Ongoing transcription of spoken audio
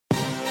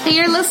Hey,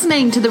 you're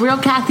listening to The Real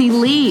Kathy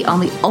Lee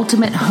on the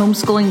Ultimate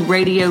Homeschooling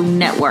Radio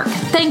Network.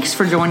 Thanks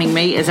for joining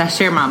me as I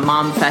share my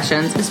mom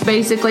sessions. It's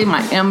basically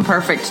my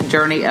imperfect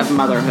journey of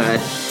motherhood.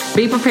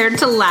 Be prepared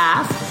to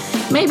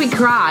laugh, maybe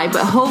cry,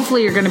 but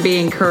hopefully you're going to be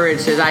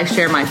encouraged as I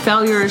share my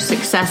failures,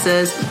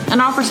 successes,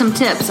 and offer some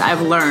tips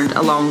I've learned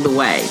along the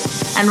way.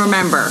 And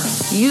remember,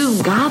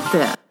 you got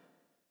this.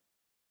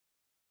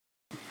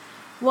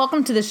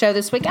 Welcome to the show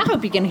this week. I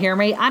hope you can hear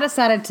me. I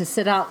decided to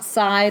sit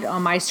outside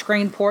on my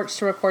screen porch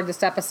to record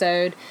this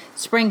episode.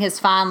 Spring has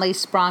finally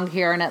sprung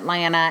here in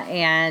Atlanta,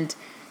 and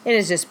it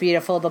is just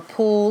beautiful. The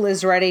pool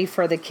is ready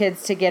for the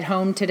kids to get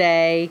home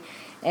today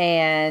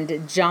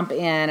and jump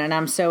in, and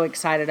I'm so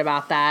excited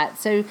about that.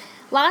 So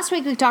last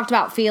week we talked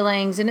about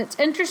feelings, and it's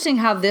interesting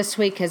how this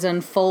week has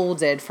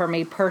unfolded for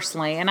me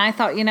personally. And I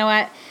thought, you know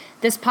what?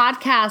 This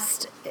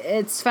podcast,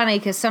 it's funny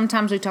because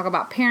sometimes we talk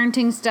about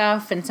parenting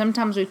stuff and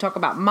sometimes we talk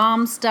about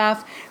mom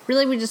stuff.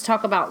 Really, we just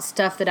talk about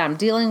stuff that I'm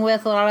dealing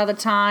with a lot of the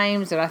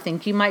times that I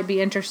think you might be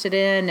interested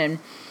in. And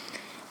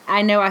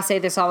I know I say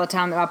this all the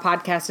time that my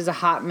podcast is a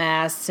hot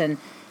mess, and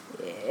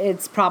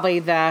it's probably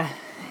the,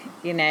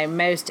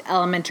 most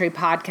elementary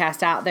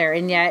podcast out there.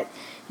 And yet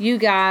you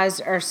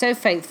guys are so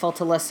faithful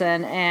to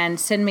listen and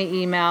send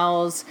me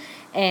emails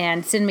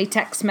and send me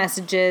text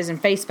messages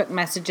and Facebook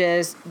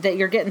messages that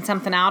you're getting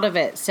something out of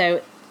it.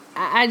 So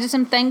I just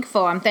am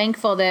thankful. I'm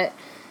thankful that,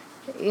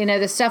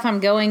 the stuff I'm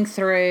going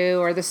through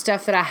or the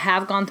stuff that I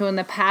have gone through in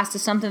the past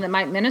is something that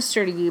might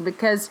minister to you,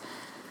 because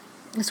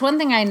it's one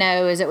thing I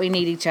know is that we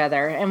need each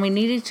other, and we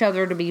need each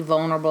other to be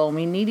vulnerable, and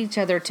we need each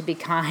other to be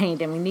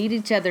kind, and we need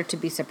each other to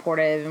be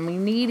supportive, and we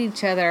need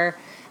each other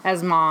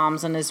as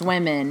moms and as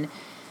women.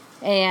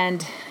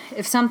 And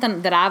if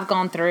something that I've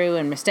gone through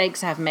and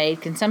mistakes I've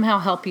made can somehow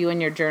help you in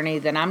your journey,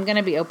 then I'm going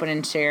to be open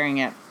in sharing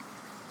it.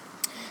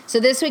 So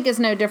this week is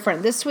no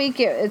different. This week,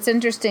 it's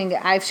interesting.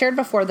 I've shared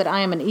before that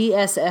I am an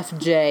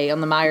ESFJ on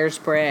the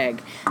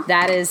Myers-Briggs.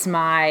 That is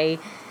my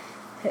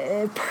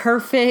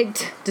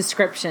perfect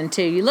description,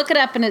 too. You look it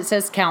up and it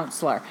says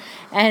counselor.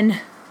 And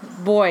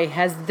boy,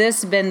 has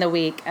this been the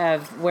week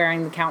of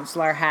wearing the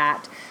counselor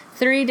hat.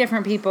 3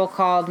 different people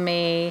called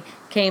me,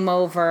 came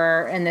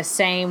over in the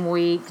same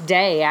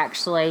day,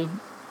 actually,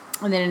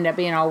 and then ended up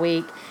being all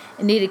week,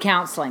 and needed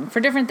counseling for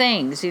different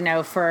things,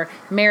 for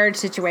marriage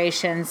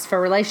situations,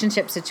 for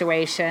relationship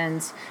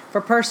situations,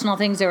 for personal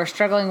things they were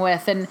struggling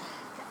with. And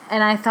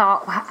I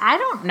thought, I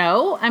don't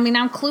know. I mean,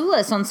 I'm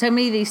clueless on so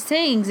many of these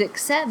things,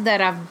 except that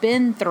I've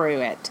been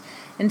through it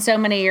in so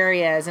many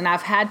areas, and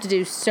I've had to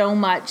do so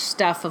much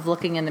stuff of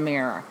looking in the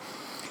mirror.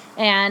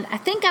 And I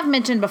think I've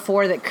mentioned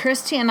before that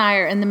Christy and I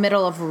are in the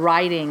middle of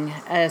writing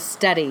a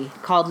study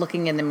called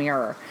Looking in the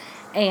Mirror.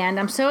 And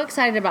I'm so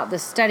excited about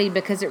this study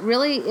because it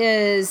really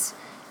is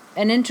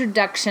an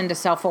introduction to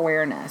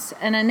self-awareness.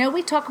 And I know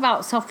we talk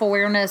about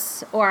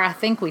self-awareness, or I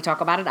think we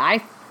talk about it.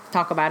 I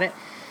talk about it.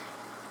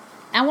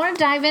 I want to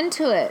dive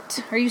into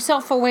it. Are you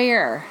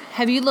self-aware?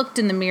 Have you looked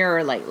in the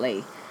mirror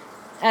lately?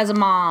 As a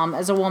mom,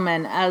 as a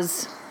woman,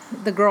 as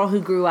the girl who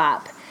grew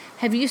up.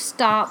 Have you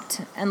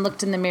stopped and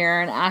looked in the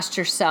mirror and asked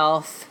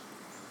yourself,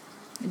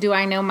 do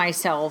I know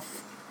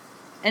myself?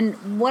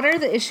 And what are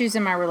the issues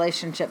in my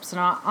relationships? And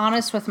I'm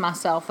honest with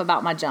myself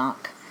about my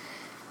junk.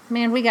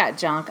 Man, we got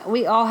junk.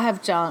 We all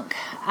have junk.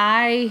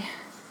 I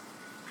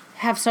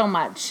have so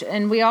much.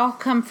 And we all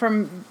come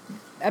from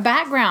a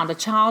background, a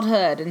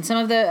childhood. And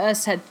some of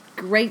us had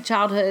great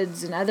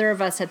childhoods, and other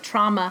of us had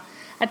trauma.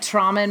 I had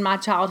trauma in my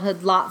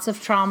childhood, lots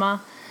of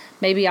trauma.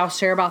 Maybe I'll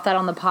share about that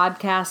on the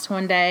podcast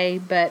one day,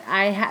 but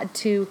I had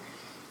to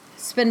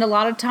spend a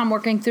lot of time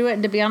working through it,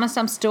 and to be honest,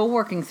 I'm still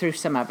working through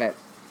some of it.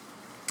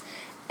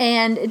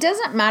 And it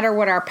doesn't matter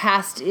what our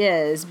past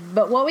is,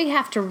 but what we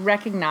have to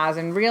recognize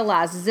and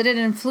realize is that it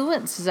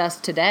influences us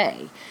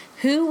today.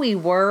 Who we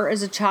were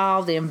as a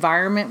child, the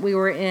environment we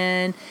were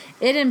in,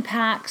 it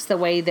impacts the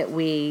way that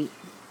we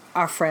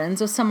are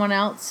friends with someone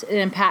else. It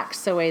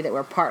impacts the way that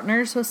we're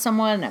partners with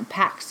someone. It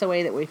impacts the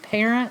way that we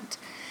parent.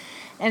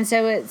 And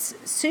so it's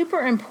super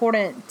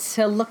important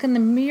to look in the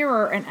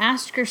mirror and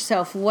ask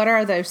yourself, what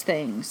are those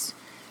things?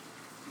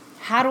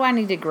 How do I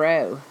need to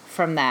grow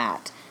from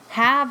that?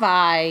 Have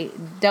I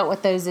dealt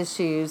with those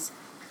issues?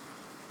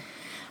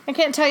 I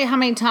can't tell you how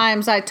many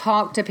times I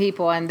talk to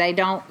people and they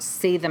don't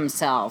see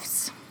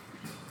themselves.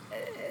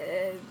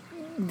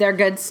 Their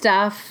good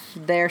stuff,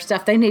 their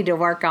stuff they need to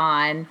work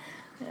on,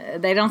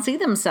 they don't see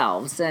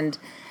themselves. And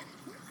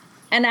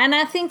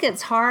I think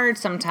it's hard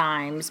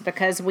sometimes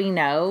because we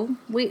know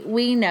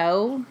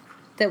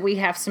that we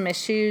have some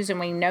issues, and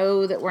we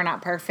know that we're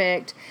not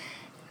perfect,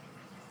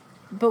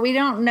 but we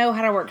don't know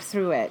how to work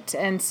through it.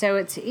 And so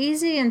it's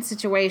easy in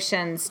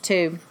situations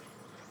to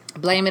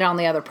blame it on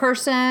the other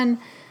person.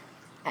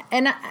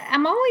 And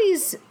I'm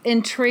always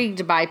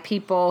intrigued by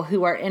people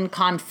who are in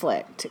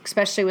conflict,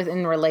 especially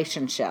within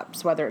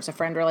relationships, whether it's a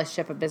friend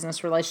relationship, a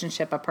business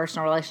relationship, a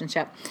personal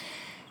relationship,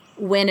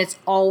 when it's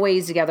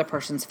always the other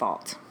person's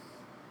fault.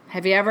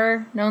 Have you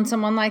ever known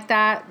someone like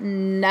that?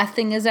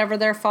 Nothing is ever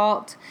their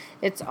fault.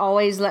 It's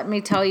always, let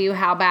me tell you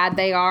how bad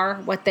they are,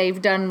 what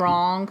they've done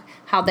wrong,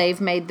 how they've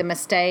made the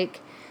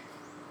mistake.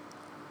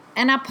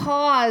 And I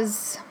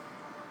pause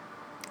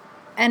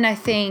and I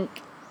think,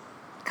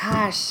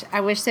 gosh, I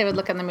wish they would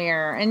look in the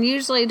mirror. And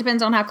usually it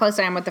depends on how close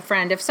I am with a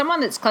friend. If someone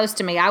that's close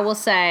to me, I will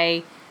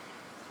say,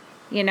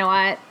 you know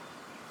what?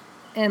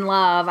 In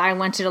love, I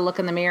want you to look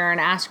in the mirror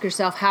and ask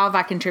yourself, how have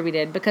I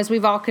contributed? Because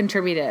we've all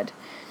contributed.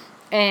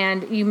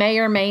 And you may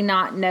or may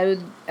not know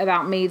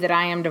about me that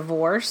I am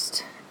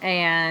divorced.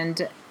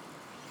 And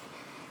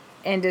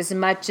as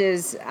much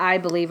as I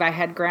believe I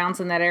had grounds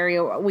in that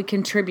area,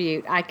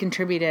 I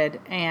contributed.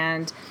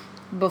 And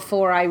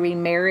before I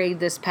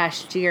remarried this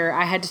past year,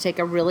 I had to take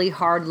a really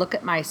hard look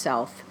at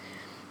myself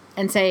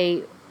and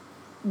say,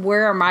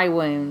 where are my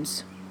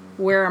wounds?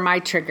 Where are my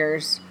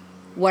triggers?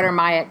 What are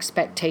my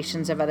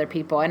expectations of other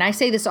people? And I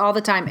say this all the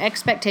time.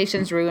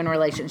 Expectations ruin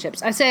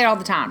relationships. I say it all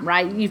the time,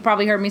 right? You've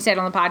probably heard me say it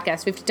on the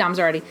podcast 50 times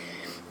already.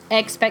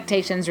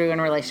 Expectations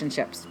ruin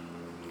relationships.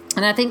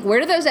 And I think,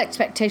 where do those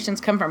expectations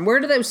come from? Where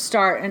do those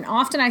start? And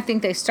often I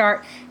think they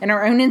start in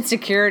our own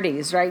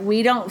insecurities, right?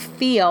 We don't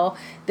feel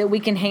that we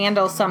can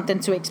handle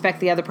something to expect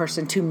the other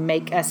person to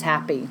make us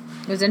happy.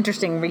 It was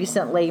interesting.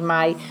 Recently,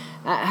 my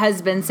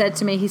husband said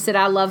to me, he said,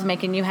 I love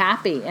making you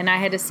happy. And I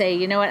had to say,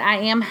 you know what? I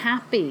am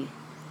happy.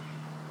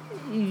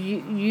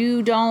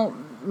 You don't,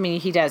 I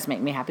mean, he does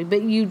make me happy,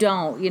 but you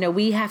don't. You know,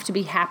 we have to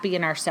be happy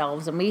in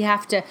ourselves, and we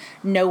have to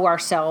know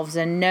ourselves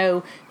and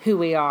know who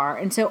we are.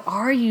 And so,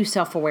 are you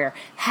self-aware?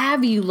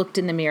 Have you looked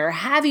in the mirror?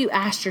 Have you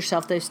asked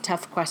yourself those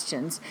tough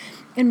questions?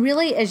 And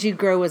really, as you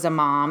grow as a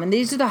mom, and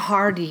these are the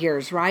hard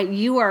years, right?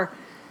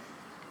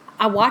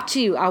 I watch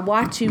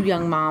you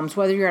young moms,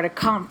 whether you're at a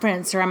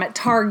conference or I'm at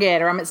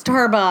Target or I'm at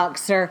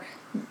Starbucks, or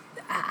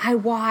I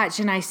watch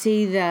and I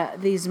see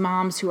these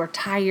moms who are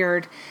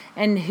tired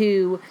and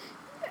who,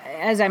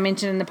 as I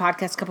mentioned in the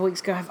podcast a couple weeks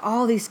ago, have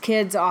all these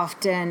kids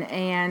often.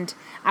 And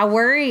I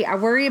worry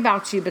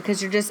about you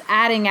because you're just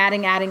adding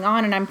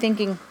on. And I'm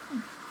thinking,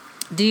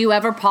 do you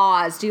ever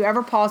pause? Do you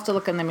ever pause to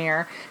look in the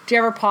mirror? Do you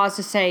ever pause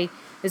to say,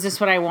 is this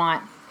what I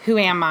want? Who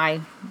am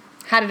I?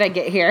 How did I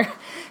get here?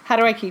 How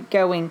do I keep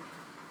going?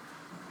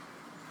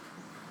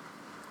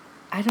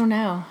 I don't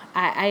know.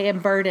 I am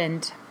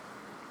burdened.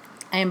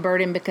 I am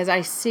burdened because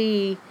I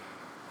see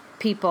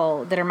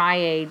people that are my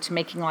age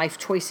making life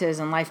choices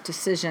and life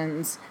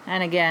decisions.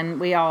 And again,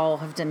 we all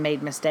have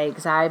made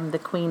mistakes. I'm the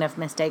queen of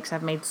mistakes.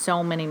 I've made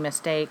so many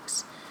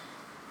mistakes.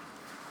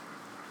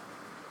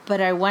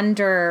 But I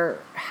wonder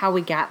how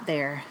we got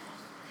there.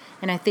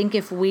 And I think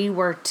if we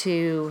were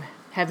to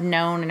have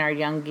known in our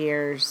young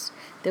years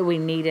that we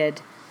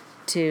needed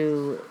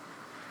to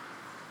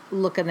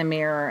look in the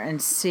mirror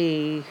and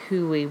see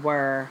who we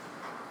were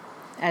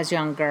as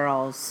young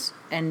girls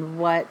and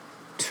what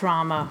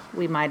trauma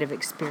we might have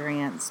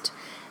experienced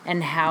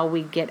and how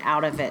we get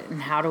out of it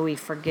and how do we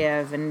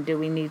forgive and do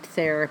we need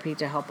therapy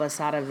to help us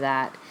out of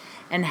that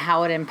and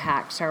how it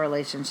impacts our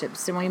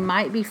relationships. And we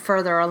might be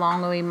further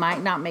along and we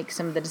might not make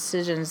some of the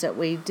decisions that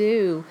we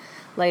do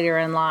later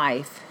in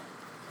life.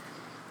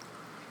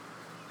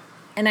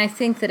 And I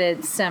think that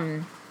it's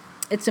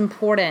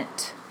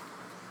important.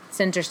 It's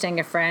interesting,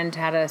 a friend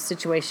had a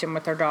situation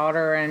with her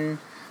daughter, and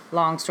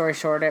long story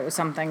short, it was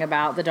something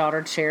about the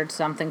daughter shared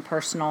something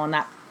personal and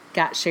that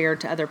got shared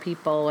to other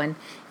people. And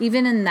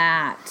even in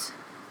that,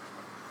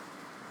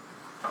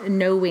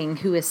 knowing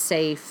who is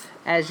safe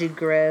as you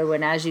grow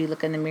and as you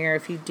look in the mirror,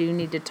 if you do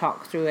need to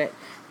talk through it,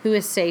 who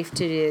is safe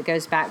to do. It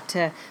goes back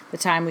to the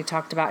time we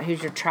talked about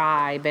who's your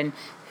tribe and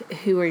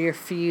who are your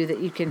few that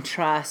you can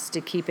trust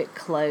to keep it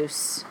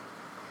close.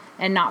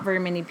 And not very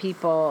many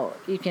people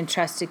you can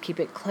trust to keep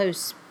it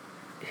close.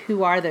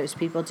 Who are those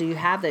people? Do you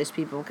have those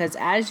people? Because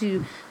as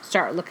you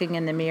start looking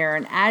in the mirror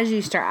and as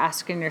you start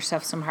asking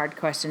yourself some hard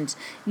questions,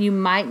 you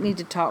might need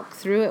to talk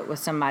through it with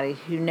somebody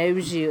who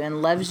knows you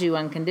and loves you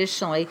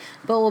unconditionally,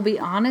 but will be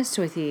honest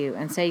with you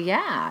and say,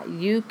 yeah,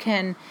 you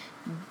can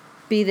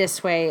be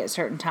this way at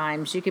certain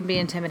times. You can be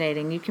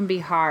intimidating. You can be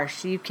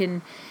harsh. You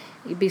can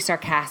be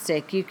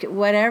sarcastic. You can,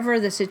 whatever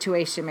the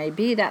situation may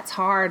be, that's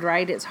hard,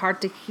 right? It's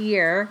hard to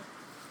hear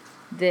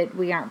that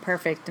we aren't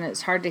perfect, and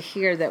it's hard to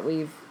hear that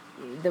we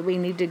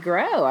need to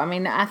grow. I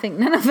mean, I think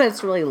none of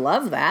us really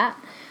love that,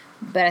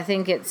 but I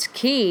think it's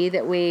key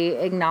that we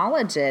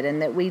acknowledge it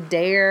and that we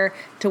dare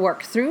to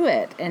work through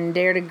it and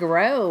dare to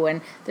grow.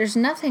 And there's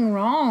nothing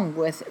wrong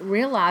with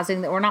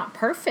realizing that we're not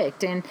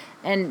perfect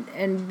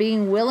and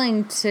being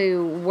willing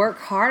to work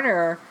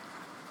harder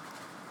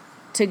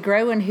to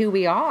grow in who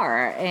we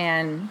are.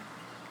 And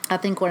I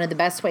think one of the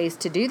best ways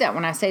to do that,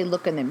 when I say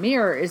look in the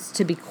mirror, is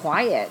to be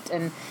quiet.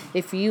 And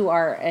if you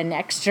are an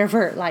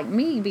extrovert like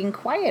me, being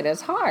quiet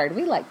is hard.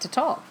 We like to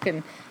talk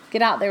and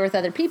get out there with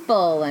other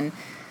people. And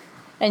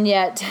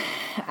yet,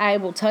 I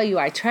will tell you,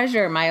 I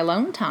treasure my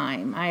alone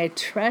time. I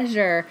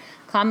treasure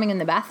climbing in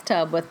the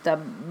bathtub with the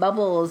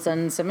bubbles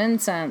and some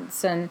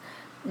incense and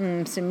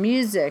some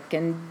music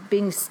and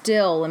being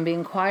still and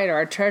being quiet. Or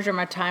I treasure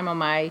my time on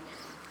my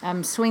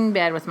swing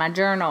bed with my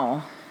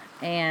journal.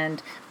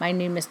 and my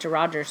new Mr.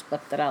 Rogers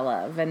book that I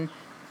love, and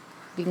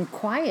being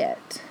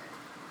quiet.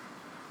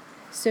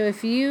 So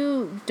if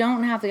you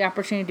don't have the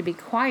opportunity to be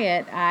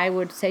quiet, I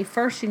would say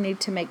first you need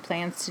to make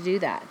plans to do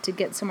that, to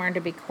get somewhere to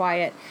be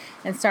quiet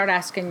and start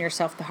asking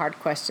yourself the hard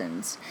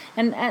questions.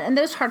 And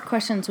those hard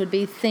questions would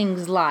be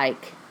things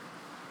like,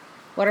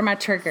 what are my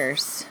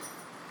triggers?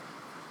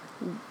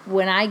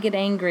 When I get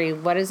angry,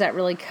 what is that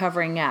really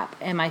covering up?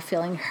 Am I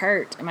feeling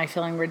hurt? Am I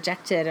feeling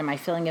rejected? Am I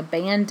feeling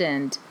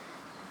abandoned?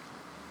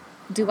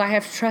 Do I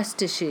have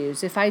trust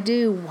issues? If I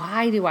do,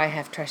 why do I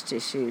have trust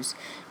issues?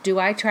 Do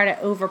I try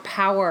to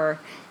overpower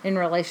in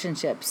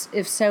relationships?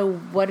 If so,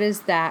 what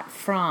is that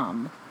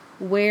from?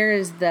 Where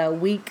is the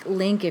weak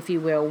link, if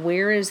you will?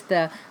 Where is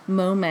the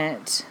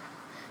moment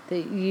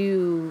that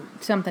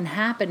something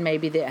happened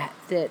maybe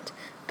that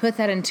put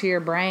that into your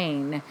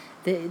brain,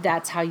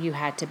 that's how you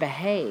had to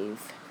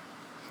behave?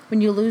 When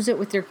you lose it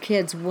with your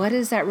kids, what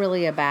is that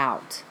really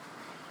about?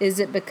 Is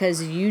it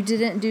because you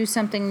didn't do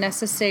something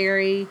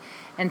necessary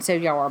and so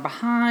y'all are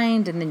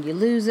behind and then you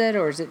lose it?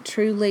 Or is it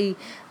truly,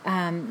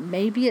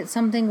 maybe it's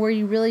something where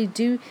you really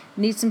do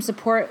need some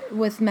support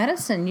with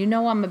medicine? You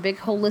know, I'm a big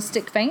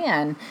holistic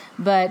fan,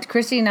 but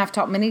Christy and I've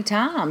talked many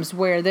times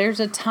where there's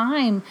a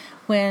time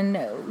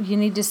when you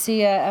need to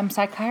see a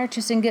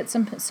psychiatrist and get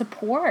some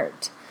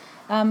support.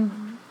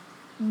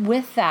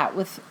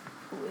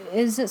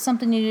 Is it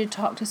something you need to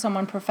talk to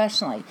someone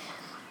professionally?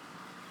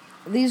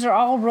 These are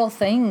all real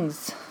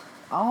things.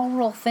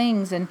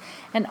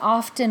 And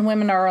often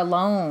women are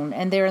alone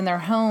and they're in their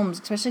homes,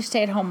 especially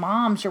stay-at-home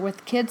moms. You're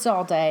with kids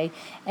all day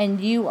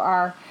and you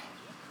are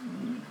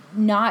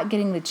not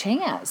getting the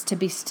chance to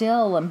be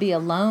still and be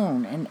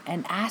alone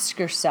and ask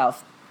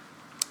yourself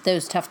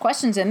those tough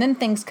questions. And then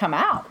things come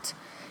out.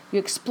 You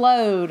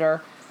explode,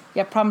 or you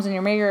have problems in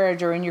your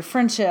marriage or in your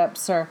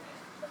friendships, or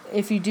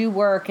if you do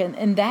work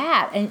and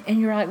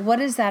you're like, what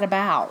is that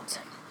about?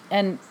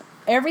 And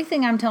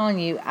everything I'm telling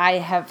you, I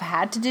have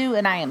had to do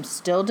and I am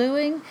still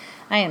doing.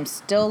 I am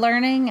still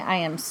learning. I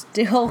am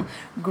still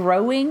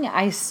growing.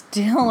 I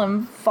still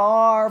am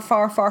far,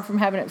 far, far from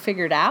having it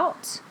figured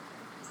out.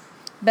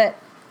 But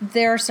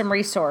there are some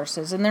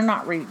resources, and they're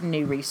not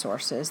new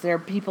resources. They're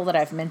people that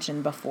I've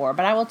mentioned before.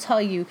 But I will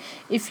tell you,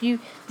 if you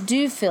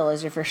do feel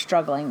as if you're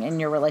struggling in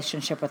your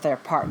relationship with their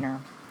partner,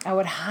 I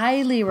would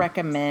highly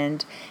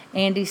recommend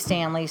Andy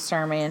Stanley's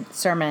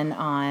sermon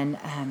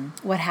on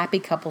what happy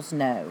couples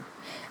know.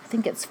 I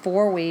think it's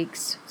 4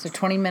 weeks, so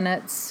 20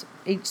 minutes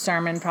each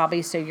sermon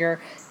probably, so you're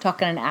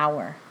talking an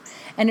hour.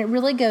 And it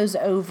really goes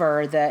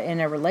over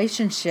in a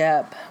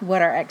relationship,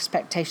 what our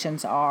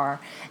expectations are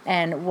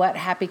and what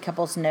happy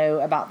couples know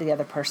about the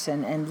other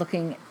person and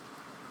looking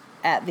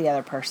at the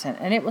other person.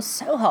 And it was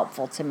so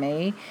helpful to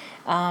me.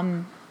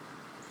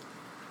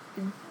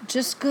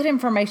 Just good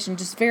information,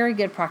 just very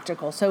good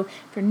practical. So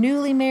if you're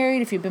newly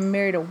married, if you've been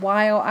married a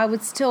while, I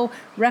would still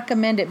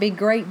recommend it. Be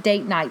great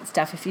date night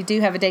stuff. If you do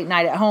have a date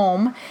night at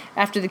home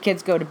after the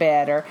kids go to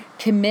bed, or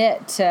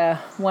commit to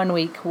 1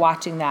 week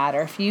watching that.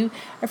 Or if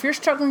you're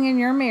struggling in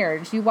your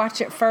marriage, you watch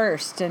it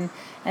first and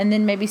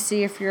then maybe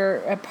see if your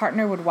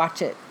partner would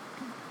watch it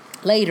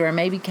later and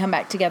maybe come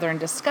back together and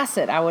discuss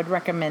it. I would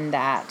recommend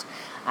that.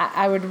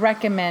 I would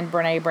recommend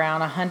Brené Brown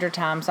 100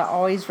 times. I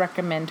always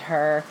recommend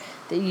her,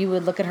 that you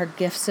would look at her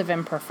Gifts of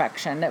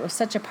Imperfection. That was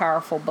such a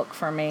powerful book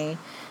for me,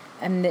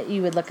 and that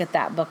you would look at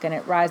that book and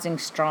it Rising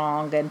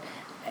Strong. And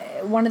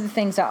one of the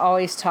things I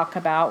always talk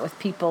about with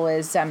people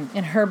is in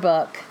her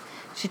book,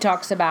 she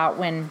talks about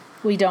when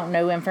we don't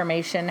know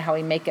information, how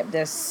we make up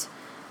this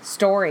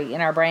story in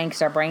our brain,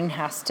 because our brain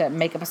has to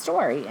make up a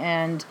story.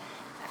 And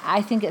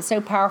I think it's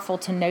so powerful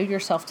to know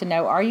yourself, to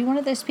know, are you one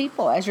of those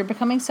people? As you're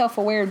becoming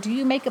self-aware, do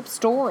you make up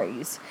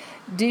stories?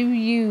 Do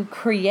you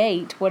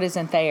create what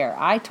isn't there?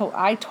 I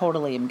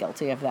totally am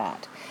guilty of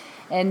that.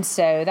 And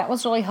so that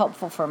was really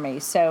helpful for me.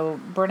 So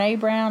Brené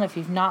Brown, if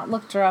you've not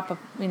looked her up,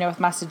 with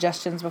my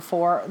suggestions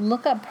before,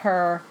 look up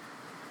her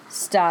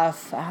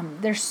stuff.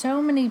 There's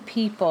so many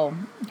people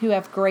who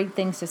have great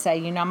things to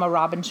say. I'm a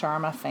Robin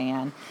Sharma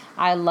fan.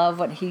 I love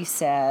what he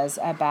says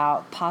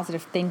about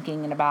positive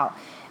thinking and about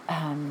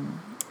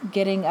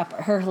getting up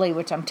early,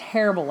 which I'm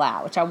terrible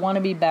at, which I want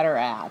to be better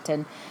at,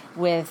 and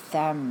with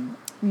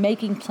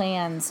making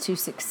plans to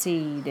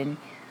succeed. And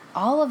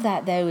all of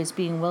that, though, is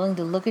being willing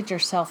to look at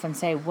yourself and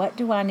say, what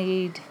do I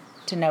need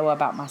to know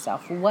about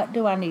myself? What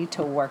do I need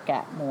to work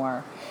at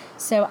more?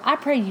 So I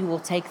pray you will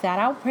take that.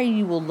 I pray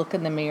you will look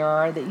in the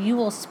mirror, that you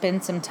will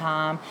spend some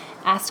time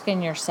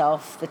asking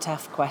yourself the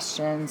tough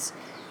questions,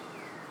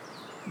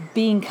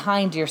 being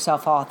kind to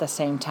yourself all at the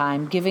same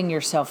time, giving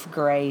yourself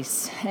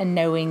grace, and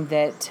knowing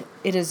that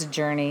it is a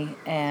journey,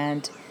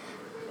 and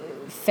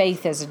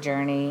faith is a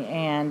journey,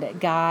 and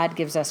God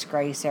gives us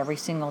grace every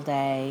single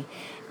day.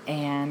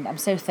 And I'm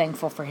so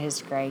thankful for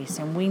His grace,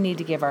 and we need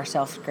to give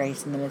ourselves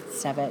grace in the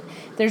midst of it.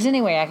 If there's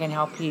any way I can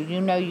help you,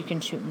 you can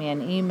shoot me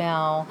an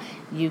email,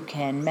 you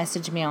can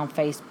message me on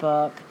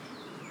Facebook.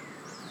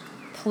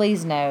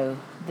 Please know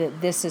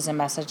that this is a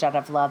message out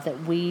of love,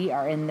 that we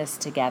are in this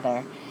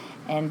together.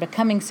 And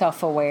becoming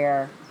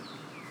self-aware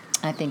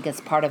I think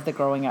it's part of the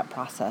growing up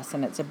process,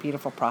 and it's a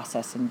beautiful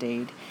process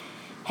indeed.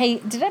 Hey,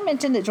 did I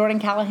mention that Jordan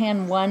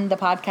Callahan won the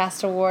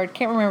podcast award?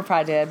 Can't remember if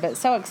I did, but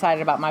so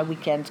excited about my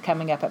weekend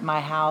coming up at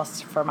my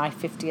house for my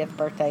 50th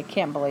birthday.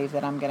 Can't believe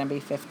that I'm going to be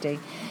 50.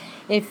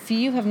 If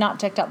you have not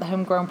checked out the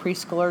Homegrown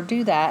Preschooler,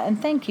 do that.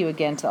 And thank you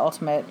again to the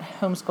Ultimate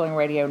Homeschooling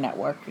Radio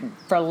Network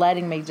for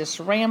letting me just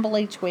ramble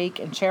each week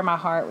and share my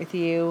heart with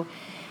you.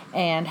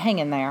 And hang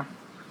in there.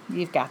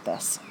 You've got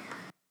this.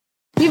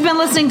 You've been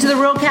listening to The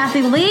Real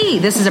Kathy Lee.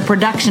 This is a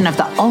production of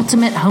the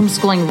Ultimate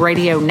Homeschooling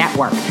Radio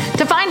Network.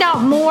 To find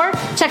out more,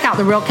 check out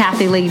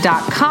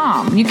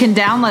therealkathylee.com. You can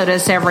download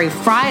us every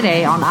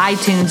Friday on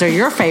iTunes or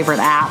your favorite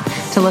app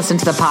to listen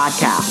to the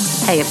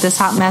podcast. Hey, if this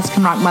hot mess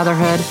can rock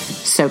motherhood,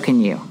 so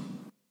can you.